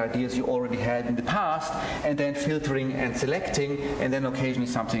facts and ideas you already had in the past, and then filtering and selecting, and then occasionally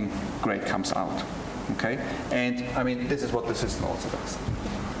something great comes out. Okay? And I mean, this is what the system also does.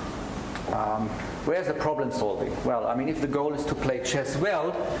 Where's the problem solving? Well, I mean, if the goal is to play chess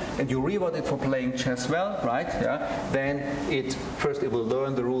well, and you reward it for playing chess well, right? Yeah. Then first it will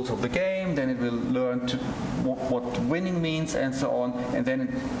learn the rules of the game, then it will learn what winning means, and so on, and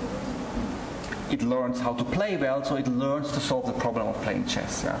then it learns how to play well, so it learns to solve the problem of playing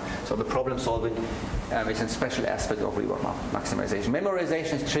chess. Yeah? So the problem solving is a special aspect of reward maximization.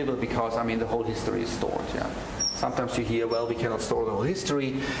 Memorization is trivial because, I mean, the whole history is stored. Yeah? Sometimes you hear, well, we cannot store the whole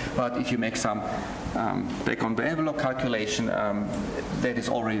history, but if you make some back-on-the-envelope calculation, that is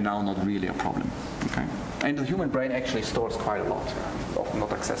already now not really a problem. Okay? And the human brain actually stores quite a lot, often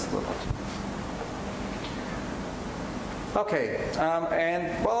not accessible, but... Okay,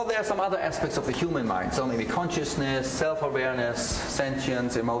 and well, there are some other aspects of the human mind. So maybe consciousness, self-awareness,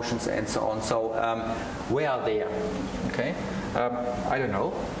 sentience, emotions, and so on. So where are they? Okay, I don't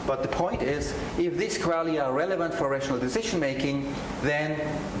know. But the point is, if these qualia are relevant for rational decision making, then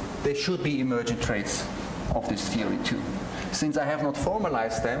they should be emergent traits of this theory too. Since I have not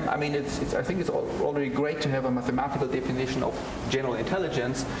formalized them, I mean, I think it's already great to have a mathematical definition of general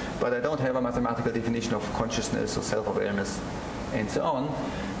intelligence, but I don't have a mathematical definition of consciousness or self-awareness and so on.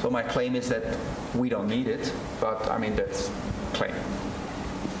 So my claim is that we don't need it, but I mean, that's a claim.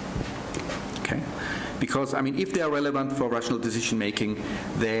 Okay. Because, I mean, if they are relevant for rational decision making,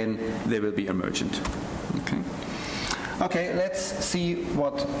 then they will be emergent. Okay. Okay, let's see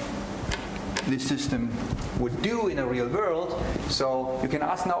what this system would do in a real world. So you can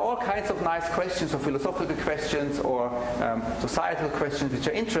ask now all kinds of nice questions, or philosophical questions, or societal questions which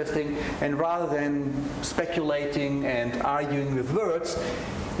are interesting, and rather than speculating and arguing with words,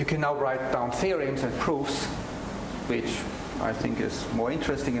 you can now write down theorems and proofs, which I think is more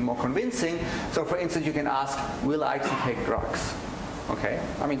interesting and more convincing. So for instance, you can ask, will I actually take drugs? Okay,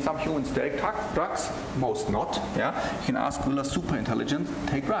 I mean, some humans take drugs, most not. Yeah, you can ask, will a super intelligent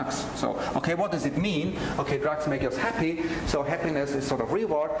take drugs? So, okay, what does it mean? Okay, drugs make us happy, so happiness is sort of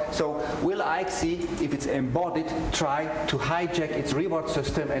reward. So, will IXE, if it's embodied, try to hijack its reward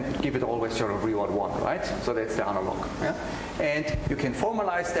system and give it always sort of reward 1, right? So that's the analog. Yeah? And you can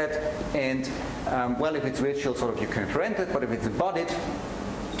formalize that, and well, if it's virtual, sort of you can prevent it, but if it's embodied,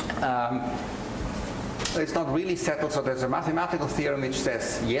 it's not really settled, so there's a mathematical theorem which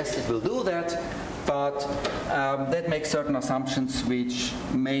says, yes, it will do that, but that makes certain assumptions which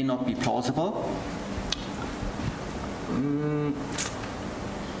may not be plausible. And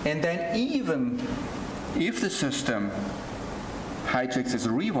then even if the system hijacks as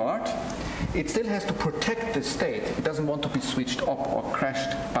a reward, it still has to protect the state. It doesn't want to be switched off or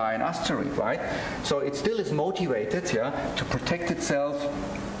crashed by an asteroid, right? So it still is motivated, yeah, to protect itself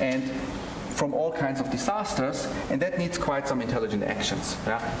and from all kinds of disasters, and that needs quite some intelligent actions.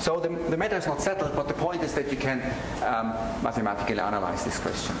 Yeah? So the matter is not settled, but the point is that you can mathematically analyze these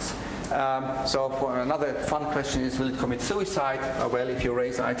questions. So for another fun question is, will it commit suicide? Well, if you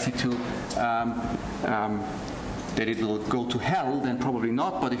raise IXE to that it will go to hell, then probably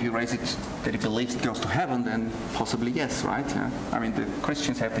not, but if you raise it that it believes it goes to heaven, then possibly yes, right? Yeah? I mean, the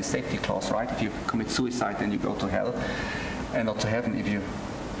Christians have this safety clause, right? If you commit suicide, then you go to hell, and not to heaven if you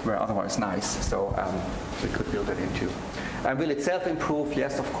were otherwise nice. So we could build that in too. Will it self-improve?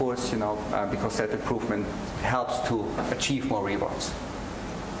 Yes, of course, you know, because self-improvement helps to achieve more rewards.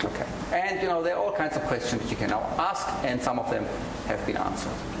 Okay. And, you know, there are all kinds of questions you can now ask, and some of them have been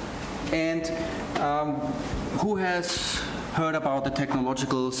answered. And who has heard about the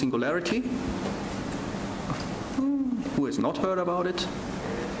technological singularity? Who has not heard about it?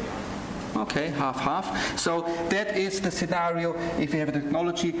 Okay, half-half. So that is the scenario. If you have a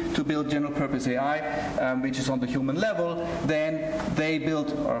technology to build general-purpose AI, which is on the human level, then they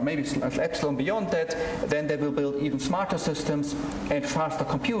build, or maybe epsilon beyond that, then they will build even smarter systems and faster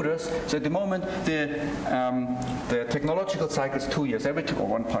computers. So at the moment, the technological cycle is 2 years. Every 2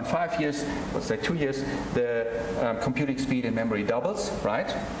 or 1.5 years, let's say 2 years, the computing speed in memory doubles,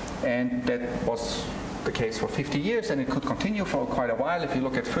 right? And that was the case for 50 years, and it could continue for quite a while. If you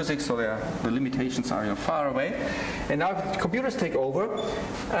look at physics, so the limitations are, you know, far away. And now if computers take over,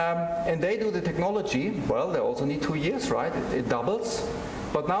 and they do the technology, well, they also need 2 years, right? It doubles.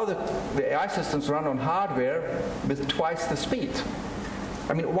 But now the AI systems run on hardware with twice the speed.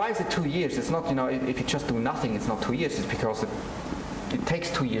 I mean, why is it 2 years? It's not, you know, if you just do nothing, it's not 2 years. It's because it takes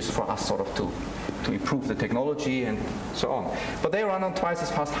 2 years for us sort of to improve the technology and so on. But they run on twice as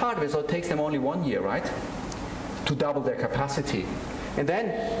fast hardware, so it takes them only 1 year, right, to double their capacity. And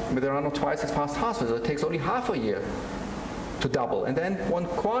then they run on twice as fast hardware, so it takes only half a year to double, and then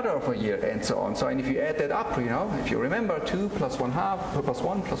 1/4 of a year, and so on. So, and if you add that up, you know, if you remember, 2 plus 1/2, plus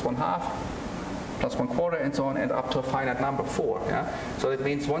 1 plus 1/2, plus 1/4, and so on, and up to a finite number, 4. Yeah? So that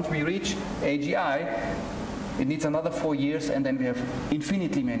means once we reach AGI, it needs another 4 years, and then we have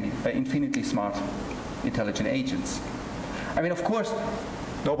infinitely smart, intelligent agents. I mean, of course,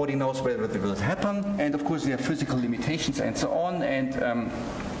 nobody knows whether it will happen, and of course there are physical limitations and so on, and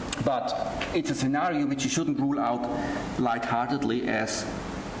but it's a scenario which you shouldn't rule out lightheartedly as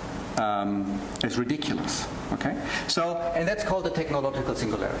ridiculous. Okay, so, and that's called the technological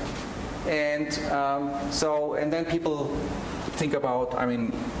singularity. And and then people think about, I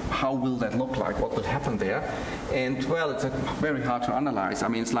mean, how will that look like? What will happen there? And, well, it's very hard to analyze. I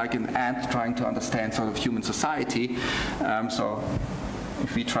mean, it's like an ant trying to understand sort of human society. So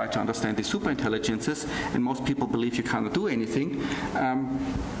if we try to understand the superintelligences, and most people believe you cannot do anything,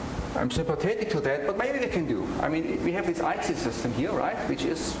 I'm sympathetic to that, but maybe they can do. I mean, we have this IXE system here, right, which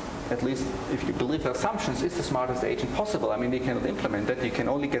is, at least if you believe the assumptions, is the smartest agent possible. I mean, we cannot implement that. You can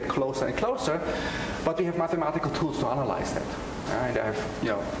only get closer and closer, but we have mathematical tools to analyze that. And I have, you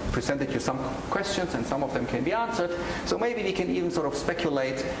know, presented you some questions, and some of them can be answered. So maybe we can even sort of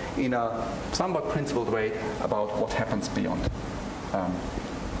speculate in a somewhat principled way about what happens beyond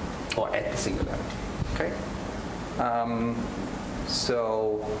or at the singularity. Okay.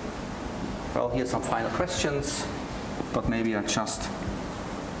 So, well, here's some final questions, but maybe I just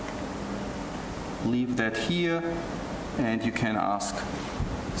leave that here, and you can ask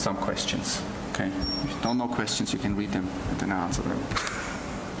some questions. Okay, if you don't know questions, you can read them and then answer them.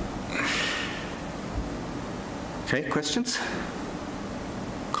 Okay, questions?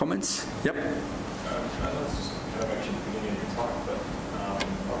 Comments? Yep. I know this is kind of actually the beginning of your talk, but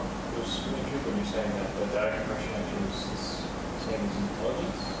it was really true when you're saying that the data compression actually is the same as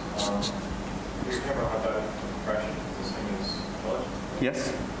intelligence. You're talking about how data compression is the same as intelligence? Yes.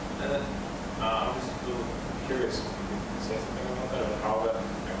 And then I'm just a little curious if you could say something about that, or how that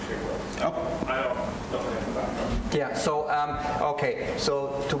actually works. I don't know anything about that. Yeah, so, okay,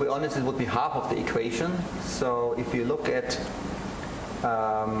 so to be honest, it would be half of the equation. So if you look at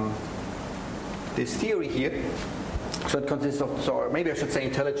this theory here, so it consists of, so maybe I should say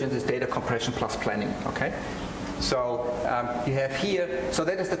intelligence is data compression plus planning, okay? So you have here, so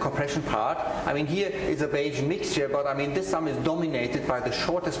that is the compression part. I mean, here is a Bayesian mixture, but I mean, this sum is dominated by the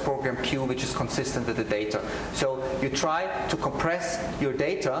shortest program Q, which is consistent with the data. So you try to compress your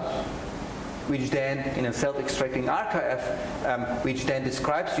data, which then, in a self-extracting archive, which then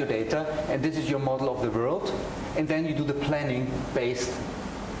describes your data, and this is your model of the world, and then you do the planning based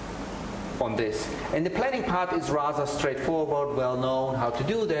on this. And the planning part is rather straightforward, well known how to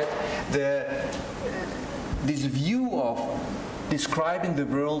do that. This view of describing the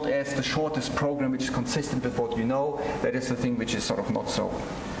world as the shortest program which is consistent with what you know, that is the thing which is sort of not so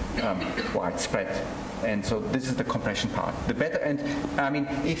widespread. And so this is the compression part. The better, and I mean,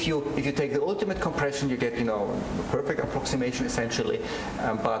 if you take the ultimate compression, you get, you know, the perfect approximation essentially.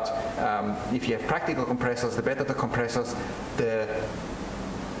 But if you have practical compressors, the better the compressors, the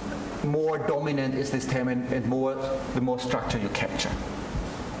more dominant is this term, and the more structure you capture.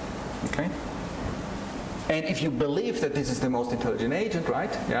 Okay. And if you believe that this is the most intelligent agent,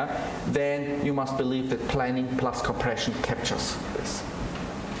 right? Yeah. Then you must believe that planning plus compression captures this.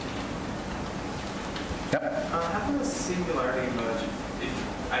 Yep. How does singularity emerge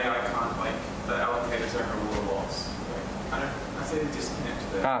if AI can't, like, the allocators don't rule the laws? Like, I see the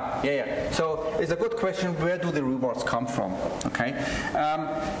disconnect there. Yeah. So it's a good question. Where do the rewards come from? Okay.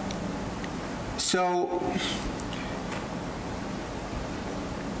 So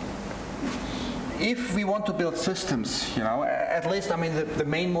if we want to build systems, you know, at least, I mean, the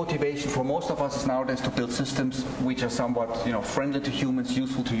main motivation for most of us is nowadays to build systems which are somewhat, you know, friendly to humans,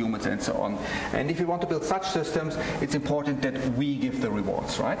 useful to humans, and so on. And if you want to build such systems, it's important that we give the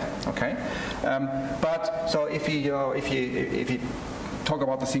rewards, right? Okay. But so if you talk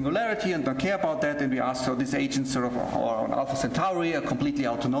about the singularity and don't care about that, and we ask, so these agents sort of are on Alpha Centauri are completely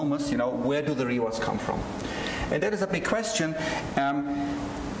autonomous, you know, where do the rewards come from? And that is a big question.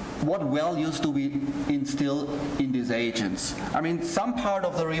 What values do we instill in these agents? I mean, some part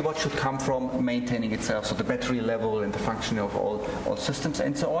of the reward should come from maintaining itself, so the battery level and the functioning of all systems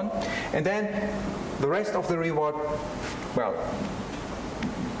and so on. And then the rest of the reward, well,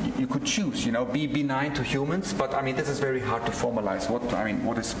 you could choose, you know, be benign to humans, but I mean, this is very hard to formalize. What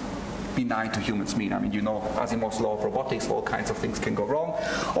does benign to humans mean? I mean, you know, Asimov's law of robotics, all kinds of things can go wrong.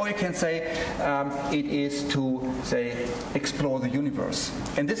 Or you can say it is to, say, explore the universe.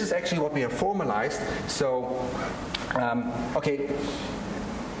 And this is actually what we have formalized. So, okay,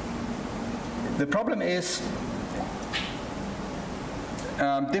 the problem is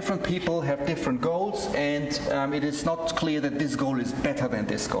different people have different goals, and it is not clear that this goal is better than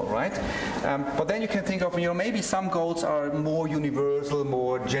this goal, right? But then you can think of, you know, maybe some goals are more universal,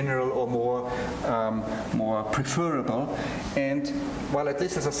 more general, or more preferable. And well, at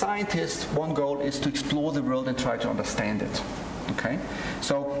least as a scientist, one goal is to explore the world and try to understand it. Okay?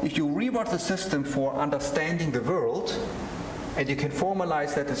 So if you reward the system for understanding the world, and you can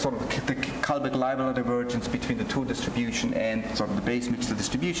formalize that as sort of the Kalbeck-Leibler divergence between the two distribution and sort of the base mixture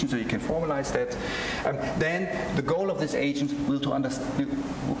distribution, so you can formalize that. Then the goal of this agent will to understand.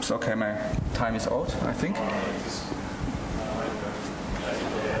 Oops, okay, my time is out, I think.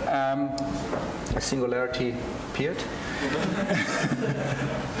 A singularity appeared.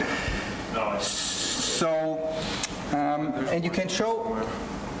 So, and you can show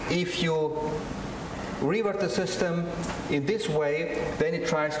if you reword the system in this way, then it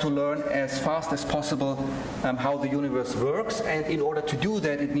tries to learn as fast as possible how the universe works, and in order to do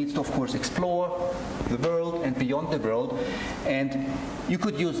that, it needs to, of course, explore the world and beyond the world. And you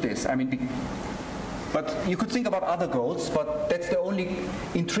could use this. I mean, but you could think about other goals, but that's the only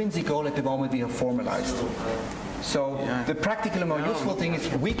intrinsic goal at the moment we have formalized. So the practically more useful thing is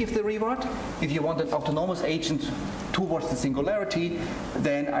we give the reward. If you want an autonomous agent towards the singularity,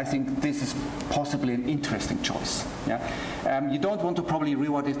 then I think this is possibly an interesting choice. Yeah? You don't want to probably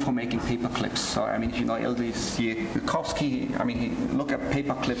reward it for making paper clips. So I mean, if you know Eldridge Yudkowsky, I mean, he look at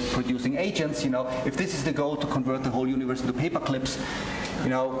paperclip producing agents. You know, if this is the goal to convert the whole universe into paper clips, you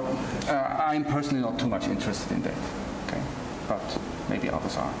know, I'm personally not too much interested in that. Okay, but maybe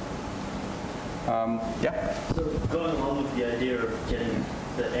others are. Yeah. So going along with the idea of getting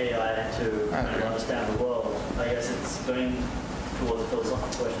the AI to kind of understand the world, I guess it's going towards a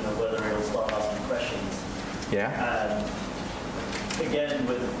philosophical question of whether it'll start asking questions. Yeah. Again,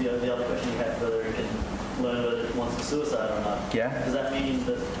 with the other question you had, whether it can learn whether it wants to suicide or not. Yeah. Does that mean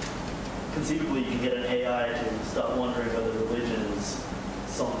that conceivably you can get an AI to start wondering whether religion is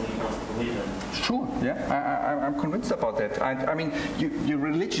something he wants to believe in? Sure, yeah, I'm convinced about that. I mean, your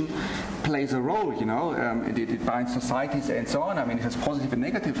religion plays a role, you know, it binds societies and so on. I mean, it has positive and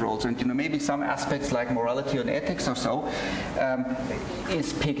negative roles, and, you know, maybe some aspects like morality and ethics or so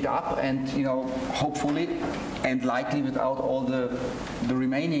is picked up, and, you know, hopefully and likely without all the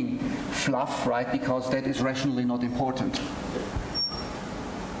remaining fluff, right, because that is rationally not important.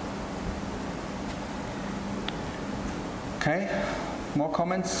 Okay. More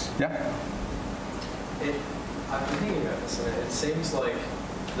comments? Yeah? I've been thinking about this, and it seems like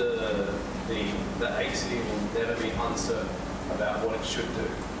the axiom will never be uncertain about what it should do.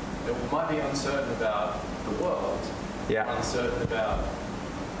 It might be uncertain about the world, uncertain about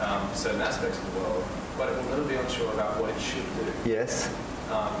certain aspects of the world, but it will never be unsure about what it should do. Yes.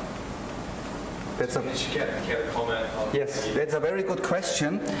 That's a comment on. Yes, that's a very good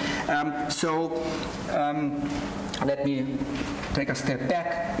question. Let me take a step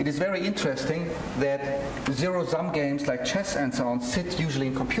back. It is very interesting that zero-sum games like chess and so on sit usually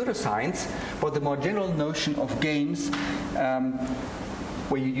in computer science, but the more general notion of games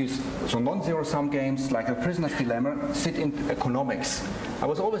where you use non-zero-sum games like a prisoner's dilemma sit in economics. I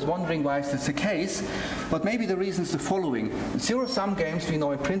was always wondering why is this the case, but maybe the reason is the following. Zero-sum games we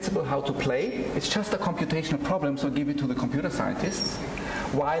know in principle how to play. It's just a computational problem, so give it to the computer scientists.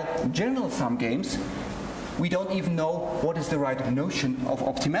 While general-sum games, we don't even know what is the right notion of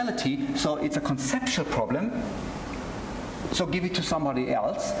optimality, so it's a conceptual problem. So give it to somebody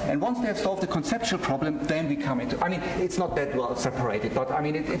else, and once they have solved the conceptual problem, then we come into, I mean, it's not that well separated, but I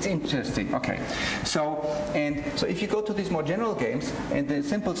mean, it's interesting. Okay, so if you go to these more general games, and the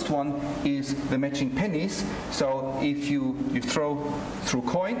simplest one is the matching pennies. So if you throw through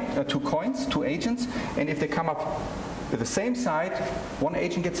two coins, two agents, and if they come up with the same side, one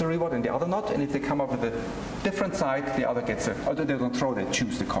agent gets a reward and the other not, and if they come up with a different side, the other gets a, or they don't throw, they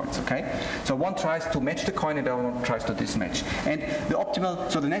choose the coins, okay? So one tries to match the coin and the other one tries to dismatch. And the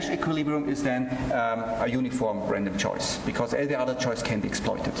optimal, so the Nash equilibrium is then a uniform random choice, because every other choice can be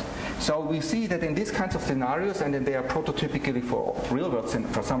exploited. So we see that in these kinds of scenarios, and then they are prototypically for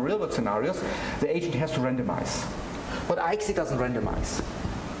some real-world scenarios, the agent has to randomize. But IXI doesn't randomize,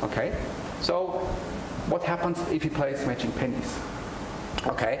 okay? So what happens if he plays matching pennies?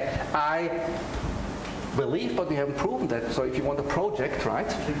 Okay, I believe, but we haven't proven that. So if you want a project, right,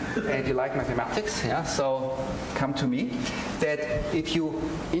 and you like mathematics, yeah, so come to me, that if you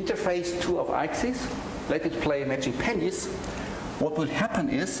interface two of axes, let it play matching pennies, what will happen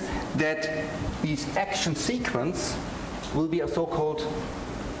is that this action sequence will be a so-called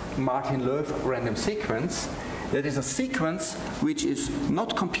Martin-Löw random sequence. That is a sequence which is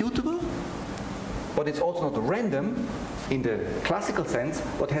not computable, but it's also not random in the classical sense,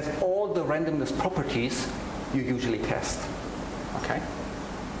 but has all the randomness properties you usually test. Okay?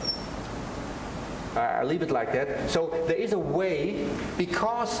 I'll leave it like that. So there is a way,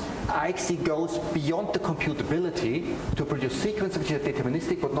 because IXI goes beyond the computability, to produce sequences which are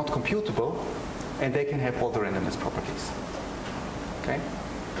deterministic but not computable, and they can have all the randomness properties. Okay?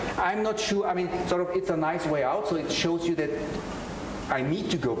 I'm not sure, I mean, sort of it's a nice way out, so it shows you that I need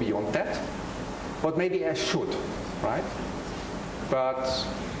to go beyond that. But maybe I should, right? But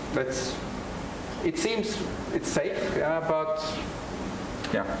it seems it's safe, but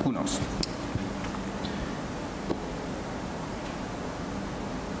yeah, who knows?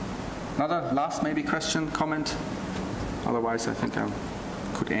 Another last maybe question, comment? Otherwise I think I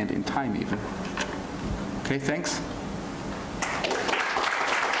could end in time even. Okay, thanks.